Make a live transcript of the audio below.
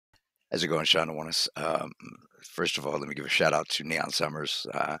How's it going, Sean? Nuanes? First of all, let me give a shout out to Neon Summers,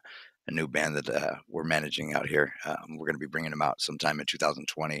 a new band that we're managing out here. We're going to be bringing them out sometime in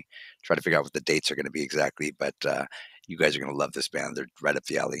 2020. Try to figure out what the dates are going to be exactly, but you guys are going to love this band. They're right up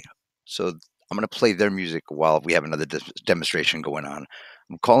the alley. So I'm going to play their music while we have another demonstration going on.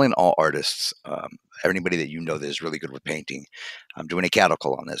 I'm calling all artists, anybody that you know that is really good with painting. I'm doing a cattle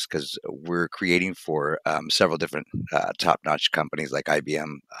call on this because we're creating for several different top-notch companies like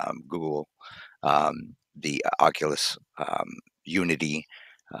IBM, Google, the Oculus, Unity,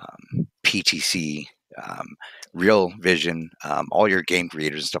 PTC, Real Vision, all your game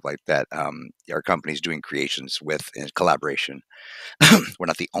creators and stuff like that. Our company's doing creations with in collaboration. We're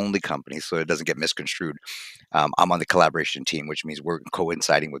not the only company, so it doesn't get misconstrued. I'm on the collaboration team, which means we're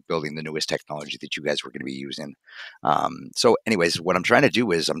coinciding with building the newest technology that you guys were going to be using. So, anyways, what I'm trying to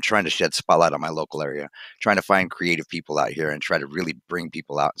do is I'm trying to shed spotlight on my local area, trying to find creative people out here and try to really bring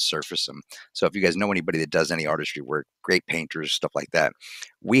people out and surface them. So, if you guys know anybody that does any artistry work, great painters, stuff like that,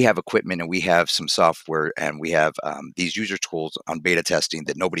 we have equipment and we have some software and we have these user tools on beta testing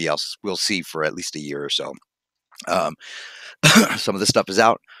that nobody else will see for at least a year or so. Um, some of the stuff is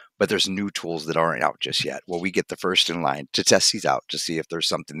out, but there's new tools that aren't out just yet. Well, we get the first in line to test these out to see if there's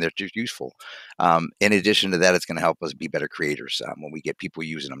something that's useful. In addition to that, it's going to help us be better creators when we get people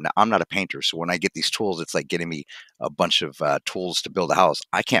using them. Now, I'm not a painter, so when I get these tools, it's like getting me a bunch of tools to build a house.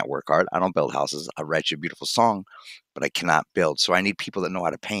 I can't work hard. I don't build houses. I write you a beautiful song, but I cannot build. So I need people that know how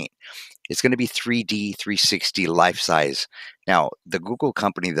to paint. It's going to be 3D, 360, life size. Now, the Google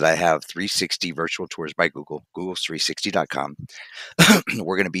company that I have, 360 Virtual Tours by Google, Google360.com,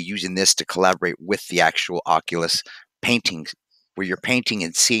 we're going to be using this to collaborate with the actual Oculus paintings where you're painting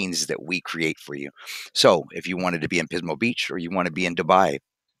in scenes that we create for you. So if you wanted to be in Pismo Beach or you want to be in Dubai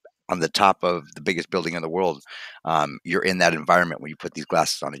on the top of the biggest building in the world, you're in that environment when you put these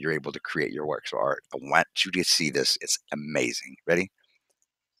glasses on and you're able to create your works of art. I want you to see this. It's amazing. Ready?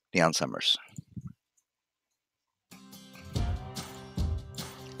 Neon Summers.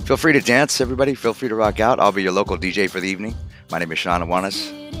 Feel free to dance, everybody. Feel free to rock out. I'll be your local DJ for the evening. My name is Sean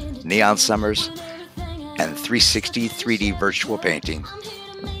Nuanes, Neon Summers, and 360 3D virtual painting.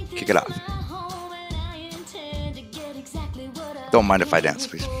 Kick it off. Don't mind if I dance,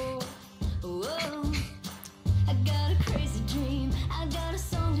 please.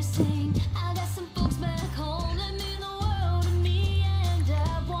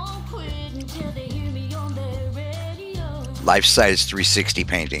 Life-size 360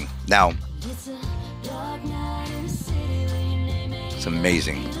 painting. Now, it's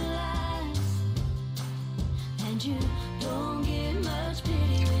amazing.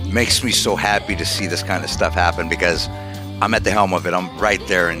 Makes me so happy to see this kind of stuff happen because I'm at the helm of it. I'm right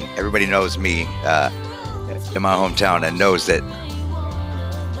there, and everybody knows me in my hometown and knows that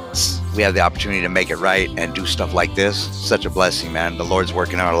we have the opportunity to make it right and do stuff like this. Such a blessing, man. The Lord's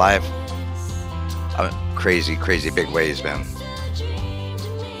working in our life. Crazy, crazy big ways, man.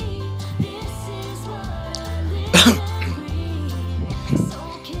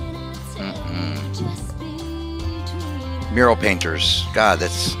 Mural painters, God,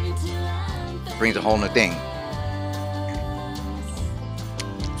 that's brings a whole new thing.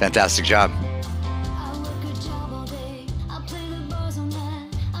 Fantastic job.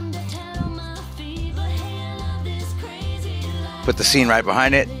 Put the scene right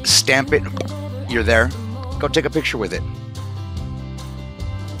behind it, stamp it, you're there. Go take a picture with it.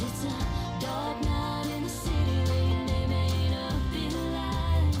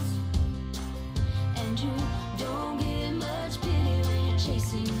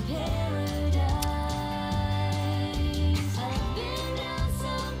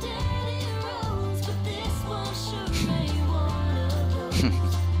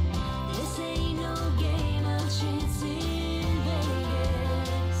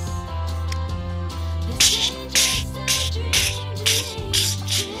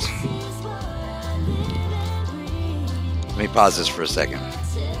 Let me pause this for a second.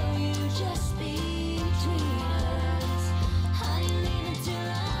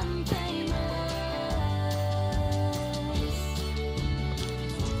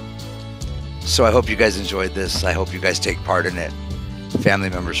 So I hope you guys enjoyed this. I hope you guys take part in it.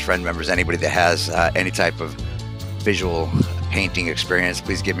 Family members, friend members, anybody that has any type of visual painting experience,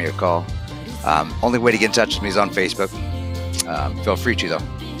 please give me a call. Only way to get in touch with me is on Facebook. Feel free to, though.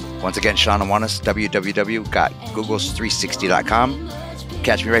 Once again, Sean Nuanes, www.googles360.com.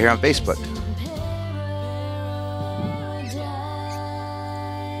 Catch me right here on Facebook.